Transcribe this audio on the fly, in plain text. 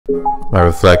My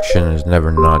reflection is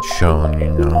never not shown,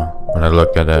 you know. When I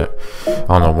look at it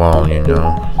on the wall, you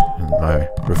know, my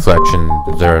reflection,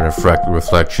 there an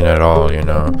reflection at all, you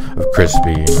know, of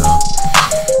Crispy, you know.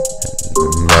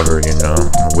 Never, you know,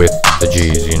 with the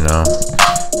G's, you know.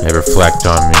 They reflect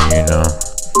on me, you know.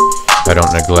 I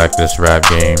don't neglect this rap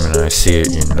game, and I see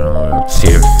it, you know. I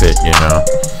see it fit, you know.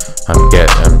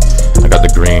 I got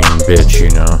the green bitch,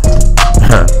 you know.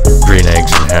 Green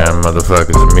eggs and ham,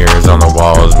 motherfuckers. The mirrors on the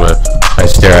walls, but I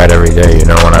stare at every day, you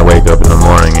know. When I wake up in the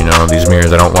morning, you know, these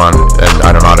mirrors I don't want,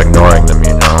 and I'm not ignoring them,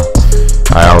 you know.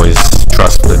 I always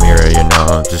trust the mirror, you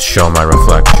know. Just show my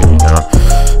reflection, you know.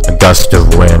 A gust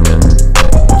of wind and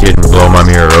didn't blow my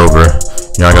mirror over.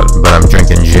 You know, but I'm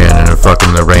drinking gin and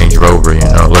fucking the Range Rover, you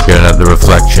know, looking at the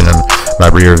reflection in my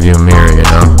rear view mirror, you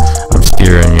know. I'm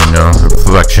steering, you know. The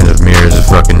reflection of mirrors is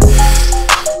fucking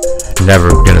never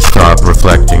gonna stop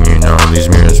reflecting, you know. These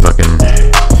mirrors fucking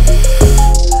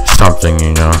something,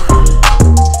 you know.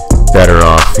 Better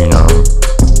off, you know,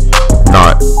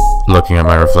 not looking at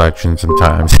my reflection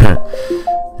sometimes.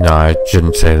 No, I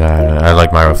shouldn't say that. I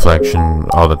like my reflection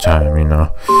all the time, you know.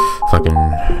 Fucking,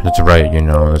 that's right, you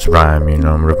know. That's rhyme, you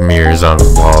know. Mirrors on the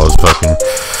walls, fucking,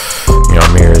 you know,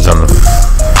 mirrors on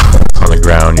the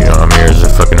ground, you know. Mirrors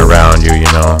are fucking around you, you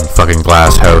know. Fucking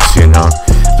glass house, you know.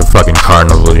 The fucking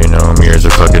carnival, you know. Mirrors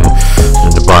are fucking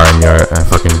in the barnyard. I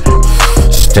fucking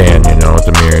stand, you know, with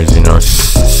the mirrors, you know.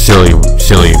 Silly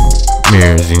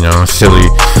mirrors, you know. Silly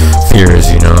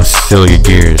fears, you know. Silly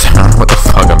gears. What the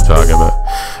fuck I'm talking about?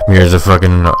 Mirrors are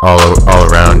fucking all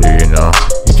around you, you know.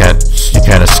 You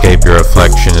can't escape your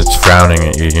reflection. It's frowning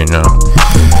at you, you know.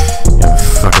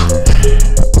 Fucking,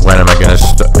 when am I gonna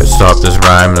stop this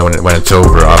rhyme? When it's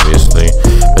over, obviously.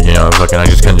 But you know, fucking, I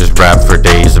just can just rap for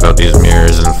days about these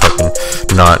mirrors and fucking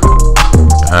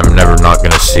I'm never not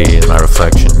gonna see my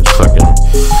reflections. Fucking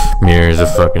mirrors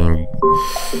are fucking, you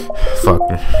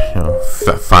know,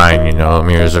 fine, you know.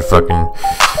 Mirrors are fucking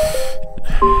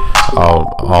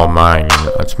all mine, you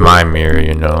know. It's my mirror,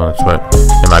 you know. That's what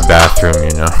in my bathroom,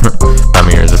 you know. My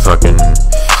mirrors are fucking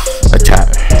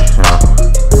you know,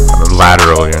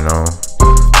 lateral, you know,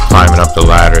 climbing up the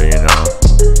ladder, you know.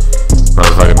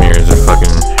 Motherfucking mirrors are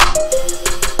fucking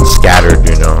scattered,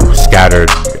 you know, scattered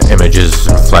images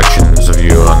and reflections of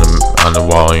you on the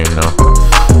wall, you know.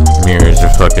 Mirrors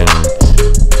are fucking,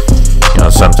 you know.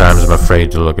 Sometimes I'm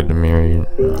afraid to look at the mirror, you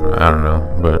know. I don't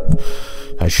know, but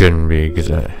I shouldn't be, because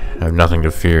I have nothing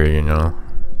to fear, you know.